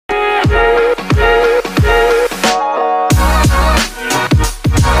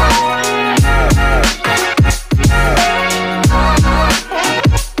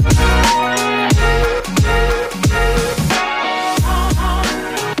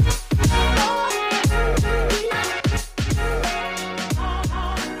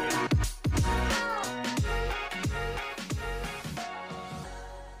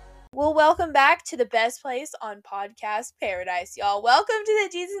back to the best place on podcast paradise, y'all. Welcome to the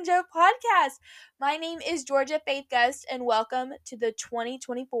Jesus and Joe podcast. My name is Georgia Faith Gust, and welcome to the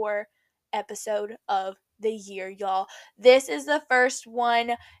 2024 episode of the year, y'all. This is the first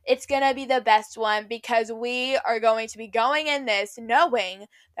one. It's going to be the best one because we are going to be going in this knowing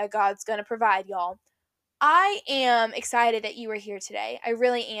that God's going to provide, y'all. I am excited that you are here today. I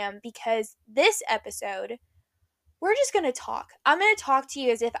really am, because this episode, we're just going to talk. I'm going to talk to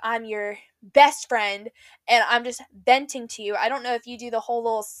you as if I'm your best friend and I'm just venting to you. I don't know if you do the whole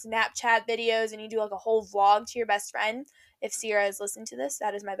little Snapchat videos and you do like a whole vlog to your best friend. If Sierra is listening to this,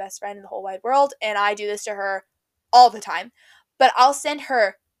 that is my best friend in the whole wide world, and I do this to her all the time. But I'll send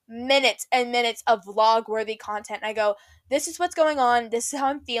her minutes and minutes of vlog-worthy content, and I go, this is what's going on, this is how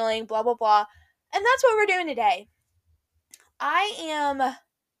I'm feeling, blah, blah, blah. And that's what we're doing today. I am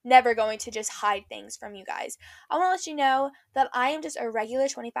never going to just hide things from you guys. I want to let you know that I am just a regular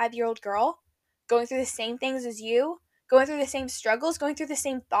 25-year-old girl going through the same things as you, going through the same struggles, going through the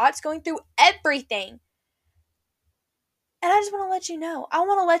same thoughts, going through everything. And I just want to let you know. I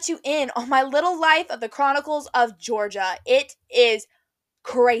want to let you in on my little life of the Chronicles of Georgia. It is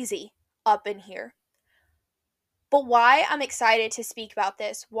crazy up in here. But why I'm excited to speak about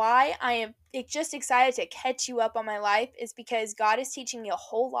this, why I am just excited to catch you up on my life, is because God is teaching me a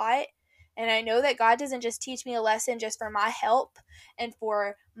whole lot. And I know that God doesn't just teach me a lesson just for my help and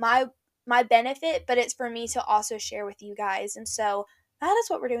for my benefit, but it's for me to also share with you guys. And so that is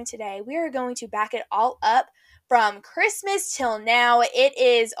what we're doing today. We are going to back it all up from Christmas till now. It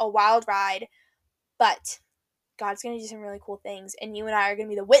is a wild ride, but God's going to do some really cool things, and you and I are going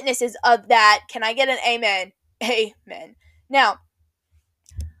to be the witnesses of that. Can I get an amen? Amen. Now,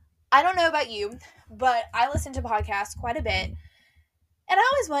 I don't know about you, but I listen to podcasts quite a bit, and I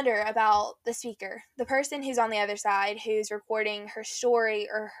always wonder about the speaker, the person who's on the other side, who's recording her story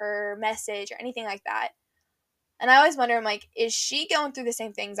or her message or anything like that. And I always wonder, I'm like, is she going through the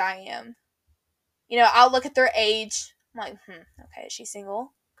same things I am? You know, I'll look at their age. I'm like, okay, is she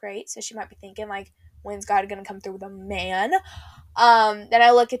single? Great. So she might be thinking, like, when's God going to come through with a man? Then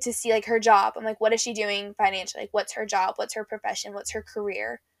I look at to see, like, her job. I'm like, what is she doing financially? Like, what's her job? What's her profession? What's her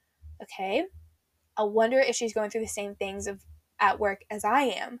career? Okay. I wonder if she's going through the same things at work as I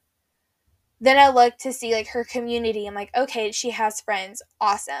am. Then I look to see, like, her community. I'm like, okay, she has friends.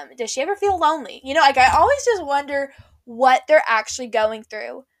 Awesome. Does she ever feel lonely? You know, like, I always just wonder what they're actually going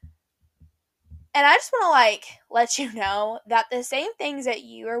through. And I just want to, like, let you know that the same things that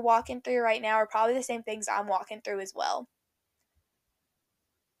you are walking through right now are probably the same things I'm walking through as well.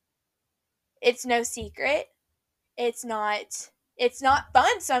 It's no secret. It's not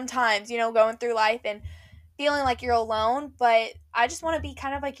fun sometimes, you know, going through life and feeling like you're alone, but I just want to be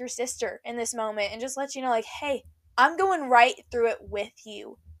kind of like your sister in this moment and just let you know, like, hey, I'm going right through it with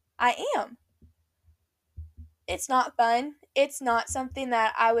you. I am. It's not fun. It's not something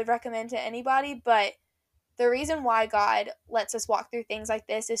that I would recommend to anybody, but the reason why God lets us walk through things like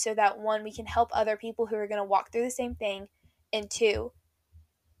this is so that, one, we can help other people who are going to walk through the same thing, and two,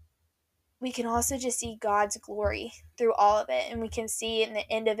 we can also just see God's glory through all of it, and we can see in the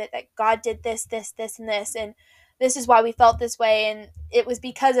end of it that God did this, this, this, and this, and this is why we felt this way, and it was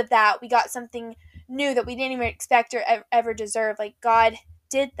because of that we got something new that we didn't even expect or ever deserve. Like, God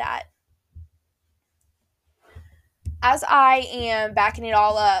did that. As I am backing it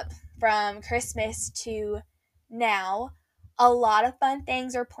all up from Christmas to now, a lot of fun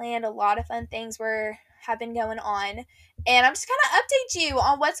things are planned. A lot of fun things have been going on. And I'm just going to update you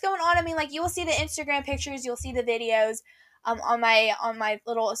on what's going on. I mean, like, you will see the Instagram pictures, you'll see the videos on my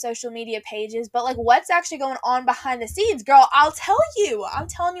little social media pages. But, like, what's actually going on behind the scenes, girl, I'll tell you. I'm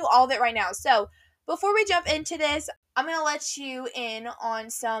telling you all of it right now. So before we jump into this, I'm going to let you in on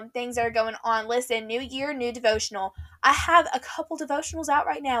some things that are going on. Listen, new year, new devotional. I have a couple devotionals out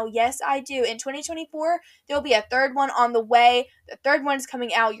right now. Yes, I do. In 2024, there will be a third one on the way. The third one is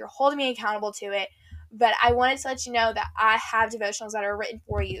coming out. You're holding me accountable to it. But I wanted to let you know that I have devotionals that are written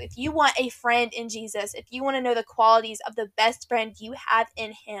for you. If you want a friend in Jesus, if you want to know the qualities of the best friend you have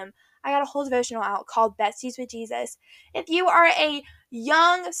in him, I got a whole devotional out called Besties with Jesus. If you are a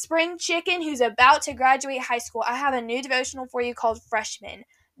young spring chicken who's about to graduate high school, I have a new devotional for you called Freshman.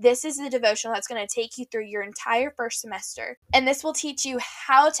 This is the devotional that's going to take you through your entire first semester. And this will teach you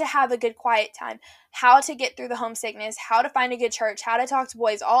how to have a good quiet time, how to get through the homesickness, how to find a good church, how to talk to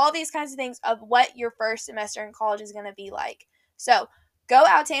boys, all these kinds of things of what your first semester in college is going to be like. So go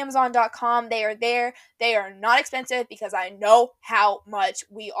out to Amazon.com. They are there. They are not expensive because I know how much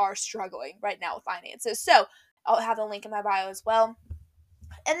we are struggling right now with finances. So I'll have the link in my bio as well.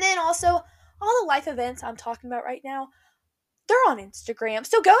 And then also all the life events I'm talking about right now, They're on Instagram.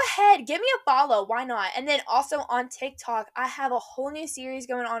 So go ahead, give me a follow. Why not? And then also on TikTok, I have a whole new series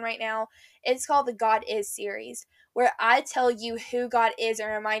going on right now. It's called the God Is series, where I tell you who God is and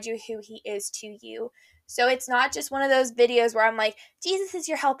remind you who he is to you. So it's not just one of those videos where I'm like, Jesus is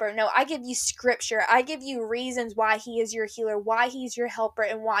your helper. No, I give you scripture. I give you reasons why he is your healer, why he's your helper,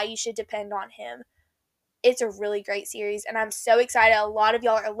 and why you should depend on him. It's a really great series, and I'm so excited. A lot of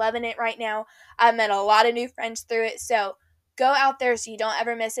y'all are loving it right now. I've met a lot of new friends through it, so go out there so you don't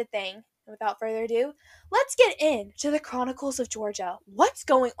ever miss a thing. And without further ado, let's get into the Chronicles of Georgia. What's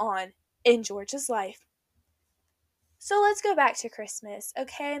going on in Georgia's life? So let's go back to Christmas,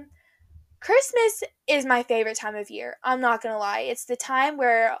 okay? Christmas is my favorite time of year. I'm not going to lie. It's the time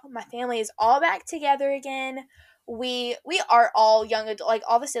where my family is all back together again. We are all young adult, like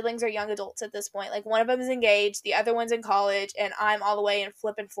all the siblings are young adults at this point. Like one of them is engaged, the other one's in college, and I'm all the way in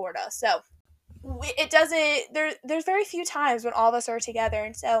flippin' Florida. So it doesn't there's very few times when all of us are together,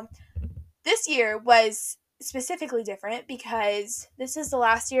 and so this year was specifically different because this is the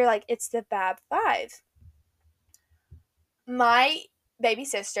last year, like it's the Fab Five. My baby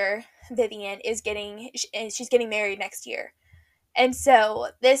sister Vivian she's getting married next year. And so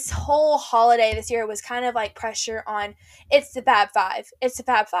this whole holiday this year was kind of like pressure on, it's the Fab Five, it's the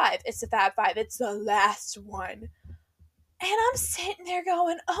Fab Five, it's the Fab Five, it's the last one. And I'm sitting there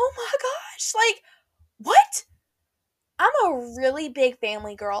going, oh my gosh, like, what? I'm a really big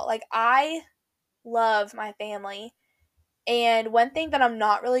family girl. Like, I love my family. And one thing that I'm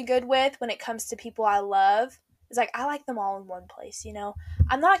not really good with when it comes to people I love is like, I like them all in one place, you know?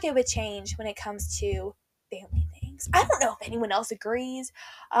 I'm not good with change when it comes to family things. I don't know if anyone else agrees.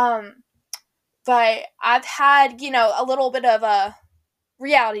 But I've had, a little bit of a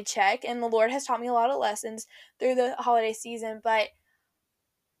reality check, and the Lord has taught me a lot of lessons through the holiday season. But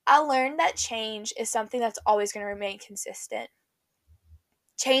I learned that change is something that's always going to remain consistent.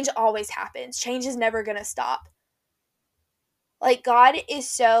 Change always happens. Change is never going to stop. Like, God is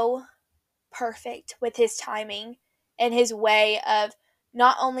so perfect with his timing and his way of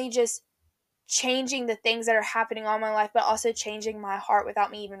not only just changing the things that are happening on my life, but also changing my heart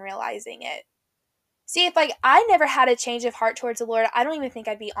without me even realizing it. See, if like I never had a change of heart towards the Lord, I don't even think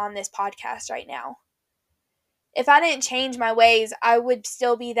I'd be on this podcast right now. If I didn't change my ways, I would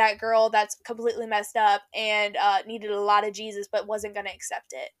still be that girl that's completely messed up and needed a lot of Jesus but wasn't going to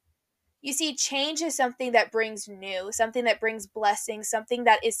accept it. You see, change is something that brings new, something that brings blessing, something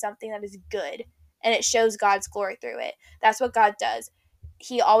that is good, and it shows God's glory through it. That's what God does.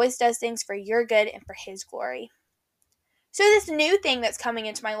 He always does things for your good and for his glory. So this new thing that's coming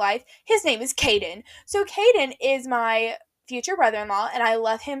into my life, his name is Caden. So Caden is my future brother-in-law, and I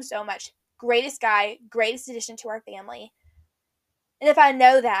love him so much. Greatest guy, greatest addition to our family. And if I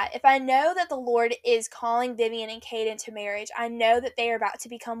know that the Lord is calling Vivian and Caden to marriage, I know that they are about to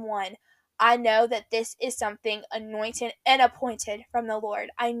become one. I know that this is something anointed and appointed from the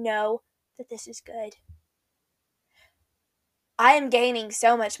Lord. I know that this is good. I am gaining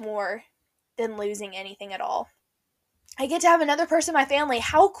so much more than losing anything at all. I get to have another person in my family.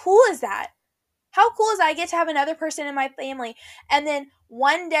 How cool is that? How cool is that? I get to have another person in my family. And then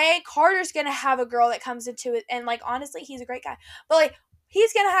one day, Carter's going to have a girl that comes into it. And, like, honestly, he's a great guy. But, like,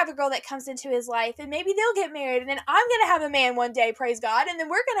 he's going to have a girl that comes into his life. And maybe they'll get married. And then I'm going to have a man one day, praise God. And then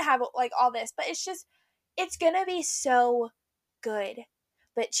we're going to have, like, all this. But it's going to be so good.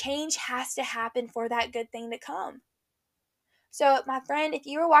 But change has to happen for that good thing to come. So, my friend, if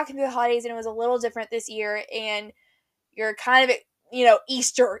you were walking through the holidays and it was a little different this year and you're kind of,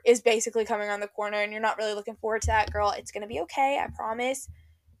 Easter is basically coming around the corner and you're not really looking forward to that, girl, it's going to be okay. I promise.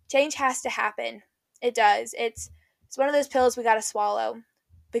 Change has to happen. It does. It's one of those pills we got to swallow.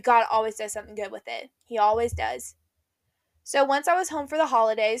 But God always does something good with it. He always does. So once I was home for the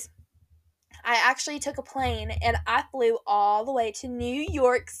holidays, I actually took a plane and I flew all the way to New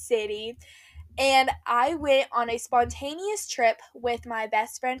York City. And I went on a spontaneous trip with my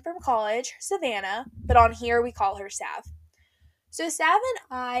best friend from college, Savannah, but on here we call her Sav. So Sav and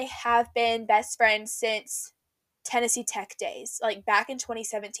I have been best friends since Tennessee Tech days, like back in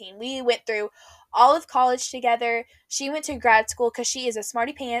 2017. We went through all of college together. She went to grad school because she is a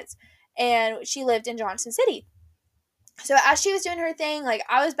smarty pants, and she lived in Johnson City. So as she was doing her thing, like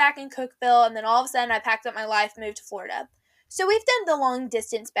I was back in Cookeville, and then all of a sudden I packed up my life, moved to Florida. So we've done the long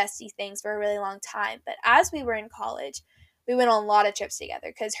distance bestie things for a really long time. But as we were in college, we went on a lot of trips together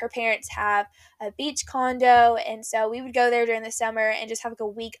because her parents have a beach condo. And so we would go there during the summer and just have like a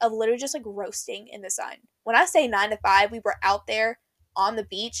week of literally just like roasting in the sun. When I say 9 to 5, we were out there on the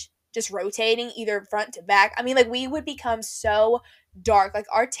beach just rotating either front to back. I mean, like we would become so dark. Like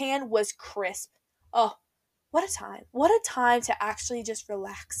our tan was crisp. Oh, What a time. What a time to actually just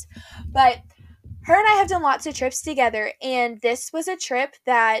relax. But her and I have done lots of trips together, and this was a trip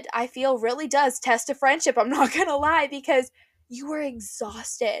that I feel really does test a friendship. I'm not going to lie, because you were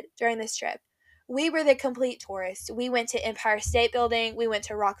exhausted during this trip. We were the complete tourists. We went to Empire State Building. We went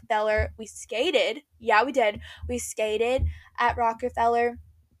to Rockefeller. We skated. Yeah, we did. We skated at Rockefeller.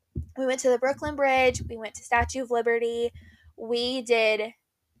 We went to the Brooklyn Bridge. We went to Statue of Liberty. We did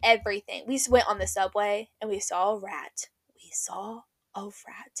everything. We went on the subway and we saw a rat. We saw a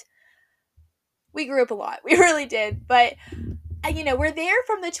rat. We grew up a lot. We really did. But, we're there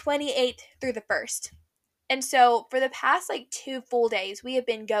from the 28th through the 1st. And so for the past 2 full days, we have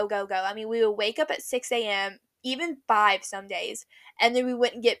been go, go, go. I mean, we would wake up at 6 a.m., even 5 some days, and then we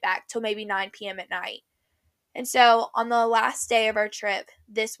wouldn't get back till maybe 9 p.m. at night. And so on the last day of our trip,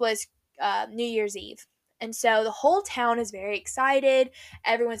 this was New Year's Eve. And so the whole town is very excited.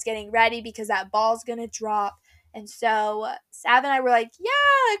 Everyone's getting ready because that ball's going to drop. And so Sav and I were like,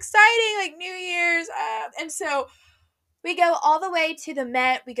 yeah, exciting, New Year's. And so we go all the way to the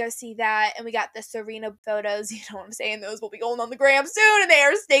Met. We go see that. And we got the Serena photos. You know what I'm saying? Those will be going on the gram soon. And they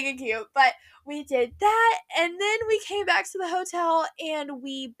are stinking cute. But we did that. And then we came back to the hotel. And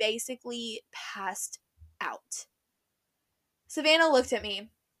we basically passed out. Savannah looked at me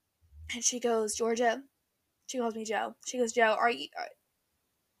and she goes, Georgia, she calls me Joe. She goes, Joe, how are you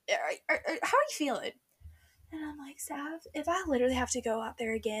feeling? And I'm like, Sav, if I literally have to go out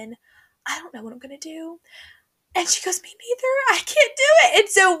there again, I don't know what I'm going to do. And she goes, me neither. I can't do it. And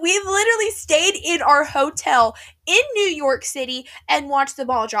so we literally stayed in our hotel in New York City and watched the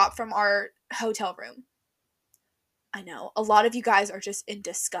ball drop from our hotel room. I know, a lot of you guys are just in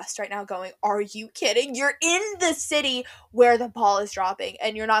disgust right now going, are you kidding? You're in the city where the ball is dropping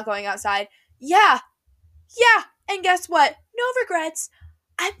and you're not going outside. Yeah. And guess what? No regrets.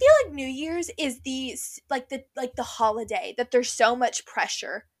 I feel like New Year's is the holiday that there's so much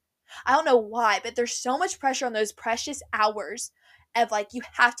pressure. I don't know why, but there's so much pressure on those precious hours of you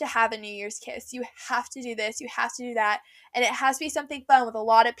have to have a New Year's kiss. You have to do this. You have to do that. And it has to be something fun with a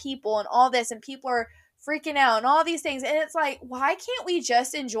lot of people and all this. And people are freaking out and all these things. And it's why can't we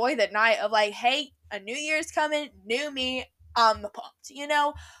just enjoy the night of hey, a New Year's coming, new me, I'm pumped,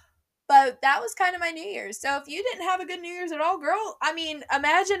 But that was kind of my New Year's. So if you didn't have a good New Year's at all, girl,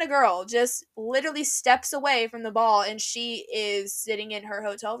 imagine a girl just literally steps away from the ball and she is sitting in her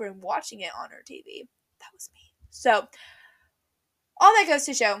hotel room watching it on her TV. That was me. So all that goes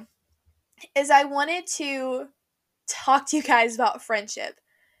to show is I wanted to talk to you guys about friendship.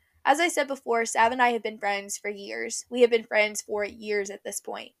 As I said before, Sav and I have been friends for years. We have been friends for years at this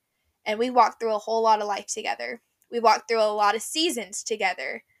point. And we walked through a whole lot of life together. We walked through a lot of seasons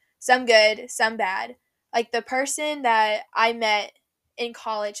together. Some good, some bad. The person that I met in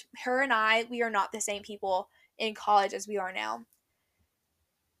college, her and I, we are not the same people in college as we are now.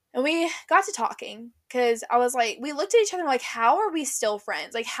 And we got to talking because I was we looked at each other and how are we still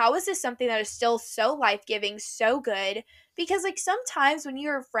friends? How is this something that is still so life-giving, so good? Because sometimes when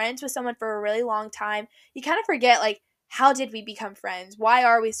you're friends with someone for a really long time, you kind of forget how did we become friends? Why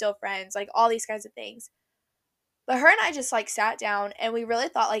are we still friends? All these kinds of things. But her and I just sat down and we really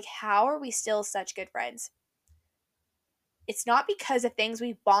thought how are we still such good friends? It's not because of things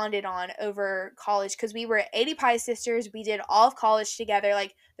we bonded on over college, because we were 80 Pie sisters. We did all of college together.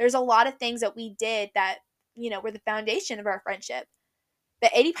 There's a lot of things that we did that, were the foundation of our friendship.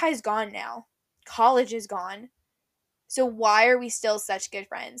 But 80 Pie is gone now. College is gone. So why are we still such good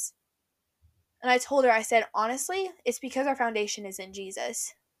friends? And I told her, I said, honestly, it's because our foundation is in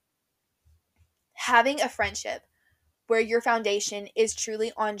Jesus. Having a friendship where your foundation is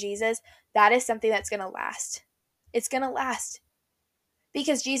truly on Jesus, that is something that's going to last. It's going to last.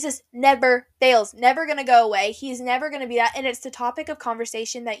 Because Jesus never fails, never going to go away. He's never going to be that. And it's the topic of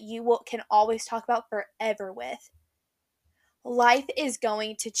conversation that you can always talk about forever with. Life is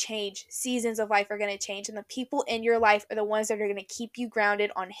going to change. Seasons of life are going to change. And the people in your life are the ones that are going to keep you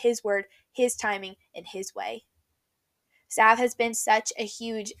grounded on His word, His timing, and His way. Sav has been such a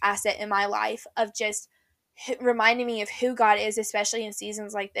huge asset in my life of just reminding me of who God is, especially in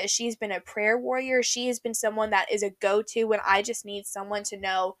seasons like this. She's been a prayer warrior. She has been someone that is a go-to when I just need someone to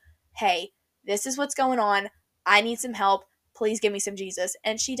know, hey, this is what's going on. I need some help. Please give me some Jesus.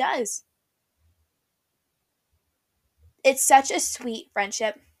 And she does. It's such a sweet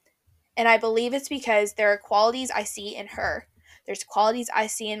friendship. And I believe it's because there are qualities I see in her. There's qualities I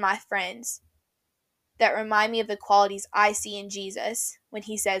see in my friends that remind me of the qualities I see in Jesus when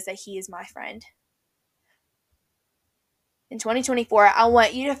He says that He is my friend. In 2024, I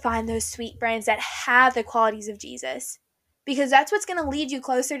want you to find those sweet friends that have the qualities of Jesus, because that's what's going to lead you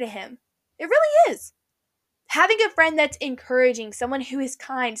closer to Him. It really is. Having a friend that's encouraging, someone who is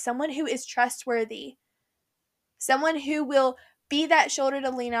kind, someone who is trustworthy, someone who will be that shoulder to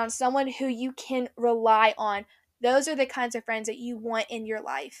lean on, someone who you can rely on. Those are the kinds of friends that you want in your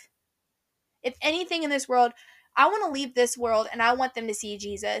life. If anything in this world, I want to leave this world and I want them to see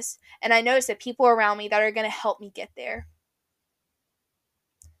Jesus. And I notice that people around me that are going to help me get there.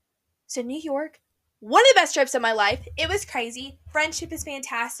 So New York, one of the best trips of my life. It was crazy. Friendship is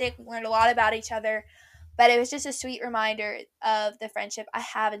fantastic. We learned a lot about each other. But it was just a sweet reminder of the friendship I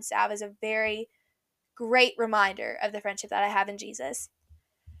have in Sav. Is a very great reminder of the friendship that I have in Jesus.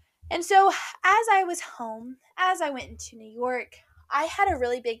 And so as I was home, as I went into New York, I had a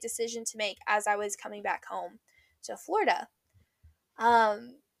really big decision to make as I was coming back home to Florida.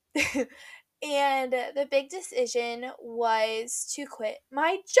 And the big decision was to quit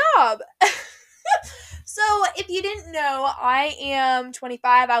my job. So if you didn't know, I am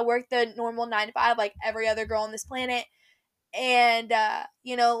 25. I work the normal 9 to 5 like every other girl on this planet. And,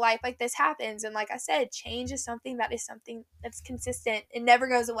 life like this happens. And like I said, change is something that's consistent. It never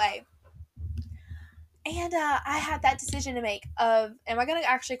goes away. And I had that decision to make of, am I going to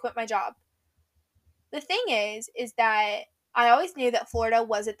actually quit my job? The thing is that I always knew that Florida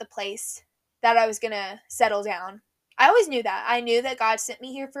wasn't the place that I was going to settle down. I always knew that. I knew that God sent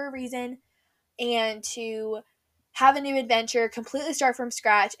me here for a reason and to have a new adventure, completely start from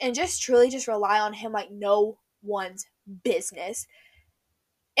scratch, and just truly just rely on Him like no one's business.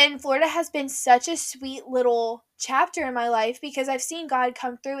 And Florida has been such a sweet little chapter in my life because I've seen God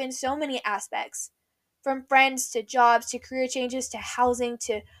come through in so many aspects. From friends to jobs to career changes to housing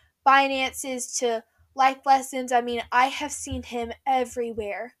to finances to life lessons. I mean, I have seen Him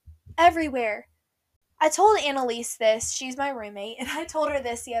everywhere. Everywhere. I told Annalise this. She's my roommate. And I told her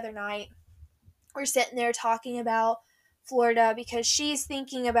this the other night. We're sitting there talking about Florida because she's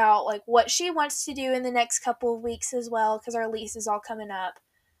thinking about like what she wants to do in the next couple of weeks as well because our lease is all coming up.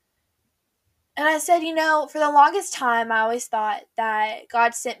 And I said, for the longest time, I always thought that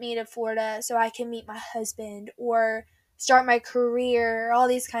God sent me to Florida so I can meet my husband or start my career, all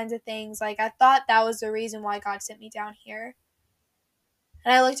these kinds of things. Like, I thought that was the reason why God sent me down here.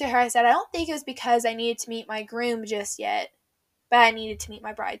 And I looked at her, I said, I don't think it was because I needed to meet my groom just yet, but I needed to meet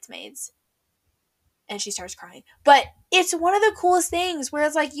my bridesmaids. And she starts crying. But it's one of the coolest things where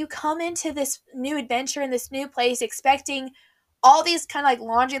it's like you come into this new adventure in this new place expecting all these kind of like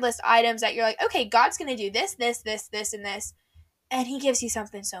laundry list items that you're like, okay, God's going to do this, this, this, this, and this. And He gives you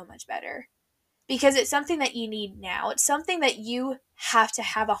something so much better. Because it's something that you need now. It's something that you have to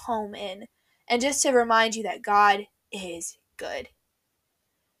have a home in. And just to remind you that God is good.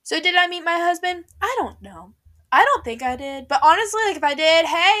 So did I meet my husband? I don't know. I don't think I did. But honestly, like if I did,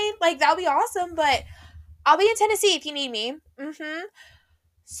 hey, like that would be awesome. But I'll be in Tennessee if you need me.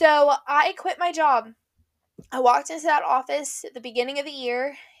 So I quit my job. I walked into that office at the beginning of the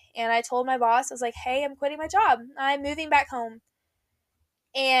year and I told my boss, I was like, hey, I'm quitting my job. I'm moving back home.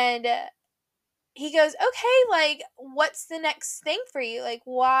 And he goes, okay, like, what's the next thing for you? Like,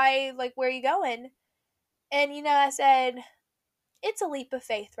 why, like, where are you going? And, I said, it's a leap of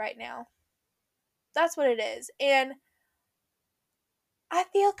faith right now. That's what it is. And I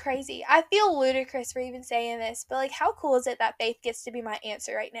feel crazy. I feel ludicrous for even saying this, but, like, how cool is it that faith gets to be my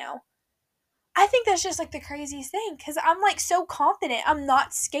answer right now? I think that's just like the craziest thing because I'm like so confident. I'm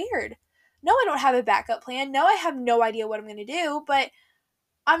not scared. No, I don't have a backup plan. No, I have no idea what I'm going to do, but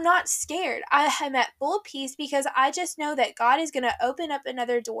I'm not scared. I am at full peace because I just know that God is going to open up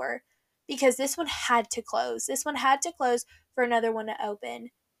another door because this one had to close. This one had to close for another one to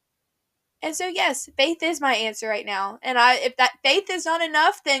open. And so, yes, faith is my answer right now. And if that faith is not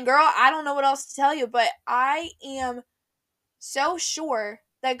enough, then girl, I don't know what else to tell you, but I am so sure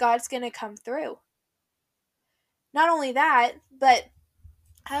that God's going to come through. Not only that, but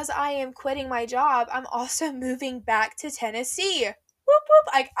as I am quitting my job, I'm also moving back to Tennessee. Whoop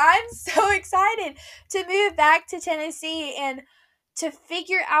whoop. Like I'm so excited to move back to Tennessee and to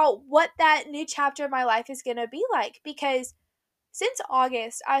figure out what that new chapter of my life is going to be like because since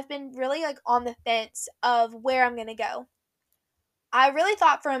August, I've been really like on the fence of where I'm going to go. I really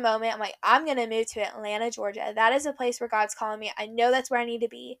thought for a moment, I'm going to move to Atlanta, Georgia. That is a place where God's calling me. I know that's where I need to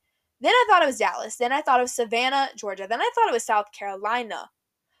be. Then I thought it was Dallas. Then I thought it was Savannah, Georgia. Then I thought it was South Carolina.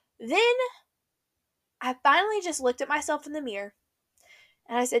 Then I finally just looked at myself in the mirror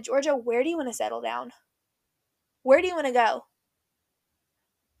and I said, Georgia, where do you want to settle down? Where do you want to go?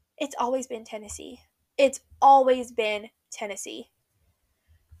 It's always been Tennessee. It's always been Tennessee.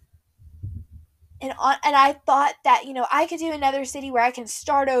 And I thought that, I could do another city where I can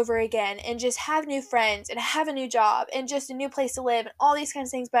start over again and just have new friends and have a new job and just a new place to live and all these kinds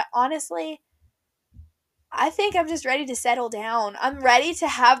of things. But honestly, I think I'm just ready to settle down. I'm ready to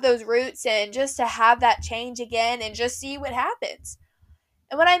have those roots and just to have that change again and just see what happens.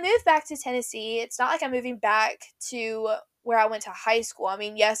 And when I moved back to Tennessee, it's not like I'm moving back to where I went to high school. I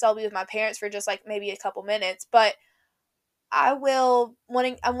mean, yes, I'll be with my parents for just like maybe a couple minutes, but I want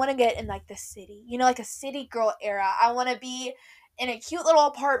to get in like the city. You know, like a city girl era. I want to be in a cute little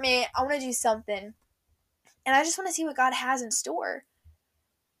apartment. I want to do something. And I just want to see what God has in store.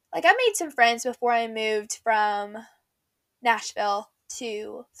 Like I made some friends before I moved from Nashville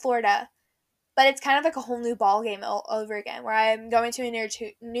to Florida. But it's kind of like a whole new ball game all over again, where I'm going to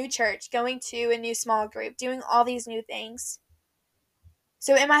a new church, going to a new small group, doing all these new things.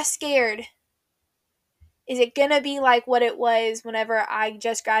 So am I scared? Is it going to be like what it was whenever I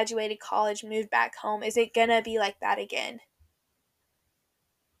just graduated college, moved back home? Is it going to be like that again?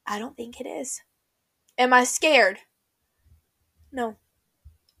 I don't think it is. Am I scared? No.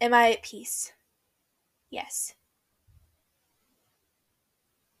 Am I at peace? Yes.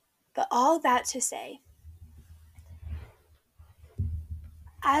 But all that to say,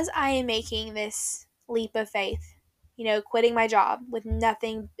 as I am making this leap of faith, you know, quitting my job with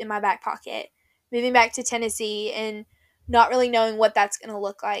nothing in my back pocket, moving back to Tennessee and not really knowing what that's going to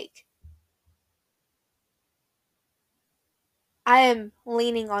look like, I am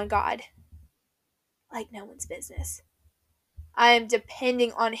leaning on God like no one's business. I am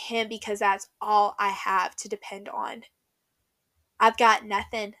depending on Him because that's all I have to depend on. I've got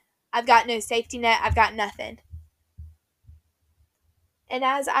nothing. I've got no safety net. I've got nothing. And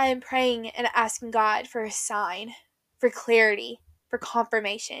as I am praying and asking God for a sign, for clarity, for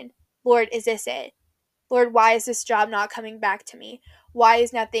confirmation, Lord, is this it? Lord, why is this job not coming back to me? Why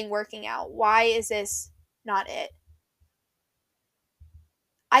is nothing working out? Why is this not it?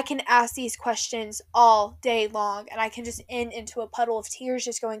 I can ask these questions all day long and I can just end into a puddle of tears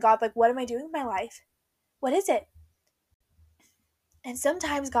just going, God, like, what am I doing in my life? What is it? And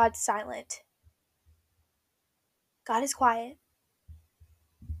sometimes God's silent. God is quiet.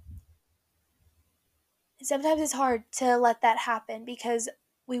 And sometimes it's hard to let that happen because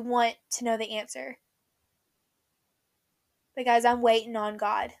we want to know the answer. But guys, I'm waiting on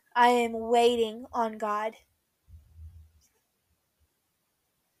God. I am waiting on God.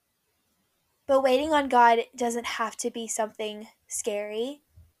 But waiting on God doesn't have to be something scary.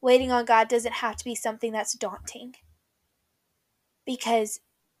 Waiting on God doesn't have to be something that's daunting. Because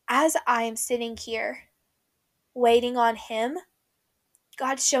as I am sitting here waiting on Him,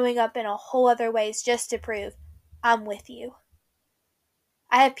 God's showing up in a whole other ways just to prove I'm with you.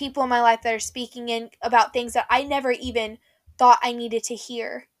 I have people in my life that are speaking in about things that I never even thought I needed to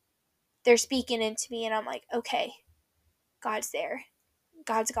hear. They're speaking into me and I'm like, okay, God's there.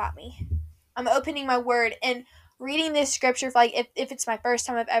 God's got me. I'm opening my word and reading this scripture for like if it's my first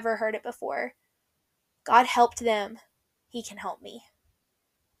time I've ever heard it before. God helped them. He can help me.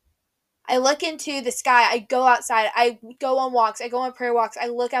 I look into the sky. I go outside. I go on walks. I go on prayer walks. I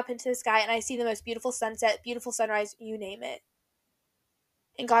look up into the sky and I see the most beautiful sunset, beautiful sunrise, you name it.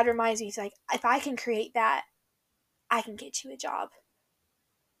 And God reminds me, He's like, if I can create that, I can get you a job.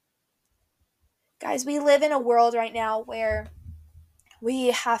 Guys, we live in a world right now where we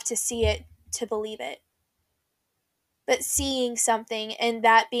have to see it to believe it. But seeing something and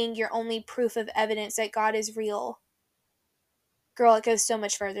that being your only proof of evidence that God is real, girl, it goes so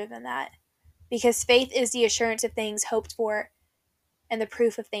much further than that. Because faith is the assurance of things hoped for and the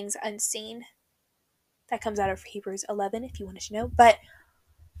proof of things unseen. That comes out of Hebrews 11 if you wanted to know. But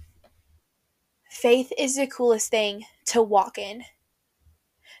faith is the coolest thing to walk in.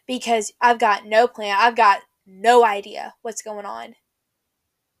 Because I've got no plan. I've got no idea what's going on.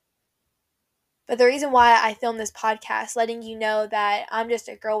 But the reason why I filmed this podcast, letting you know that I'm just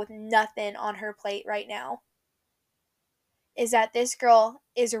a girl with nothing on her plate right now, is that this girl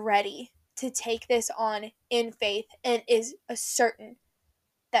is ready to take this on in faith and is certain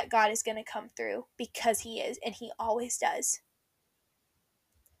that God is going to come through because He is, and He always does.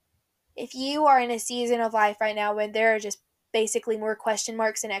 If you are in a season of life right now when there are just basically more question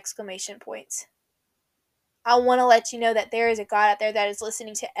marks and exclamation points, I want to let you know that there is a God out there that is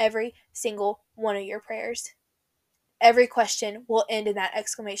listening to every single one of your prayers. Every question will end in that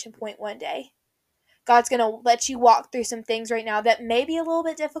exclamation point one day. God's going to let you walk through some things right now that may be a little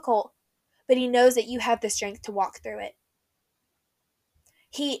bit difficult, but He knows that you have the strength to walk through it.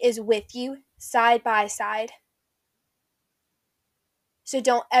 He is with you side by side. So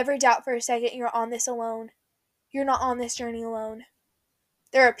don't ever doubt for a second you're on this alone. You're not on this journey alone.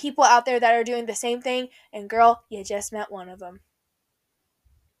 There are people out there that are doing the same thing, and girl, you just met one of them.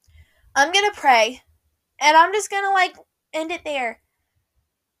 I'm going to pray, and I'm just going to end it there.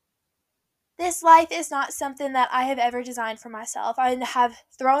 This life is not something that I have ever designed for myself. I have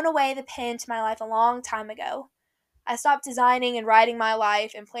thrown away the pen to my life a long time ago. I stopped designing and writing my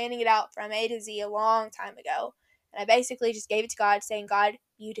life and planning it out from A to Z a long time ago. And I basically just gave it to God, saying, God,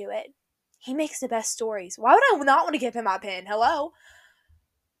 you do it. He makes the best stories. Why would I not want to give him my pen? Hello?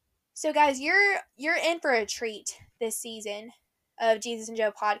 So guys, you're in for a treat this season of Jesus and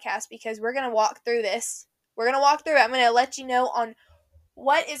Joe podcast, because we're going to walk through this. We're going to walk through it. I'm going to let you know on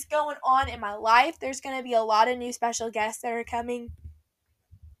what is going on in my life. There's going to be a lot of new special guests that are coming,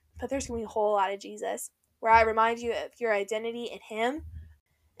 but there's going to be a whole lot of Jesus, where I remind you of your identity in him,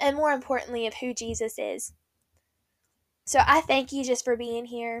 and more importantly, of who Jesus is. So I thank you just for being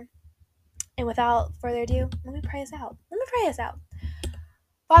here. And without further ado, let me pray us out.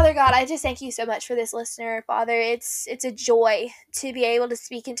 Father God, I just thank you so much for this listener. Father, it's a joy to be able to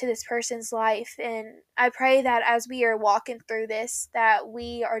speak into this person's life. And I pray that as we are walking through this, that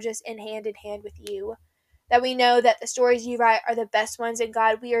we are just in hand with you. That we know that the stories you write are the best ones. And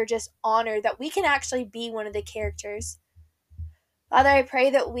God, we are just honored that we can actually be one of the characters. Father, I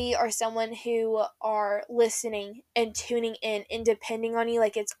pray that we are someone who are listening and tuning in and depending on you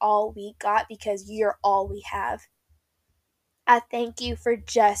like it's all we got, because you're all we have. I thank you for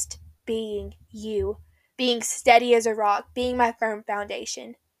just being you, being steady as a rock, being my firm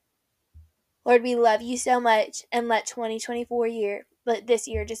foundation. Lord, we love you so much, and let 2024 let this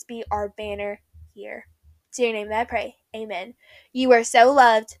year just be our banner year. It's in your name that I pray. Amen. You are so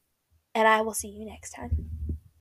loved, and I will see you next time.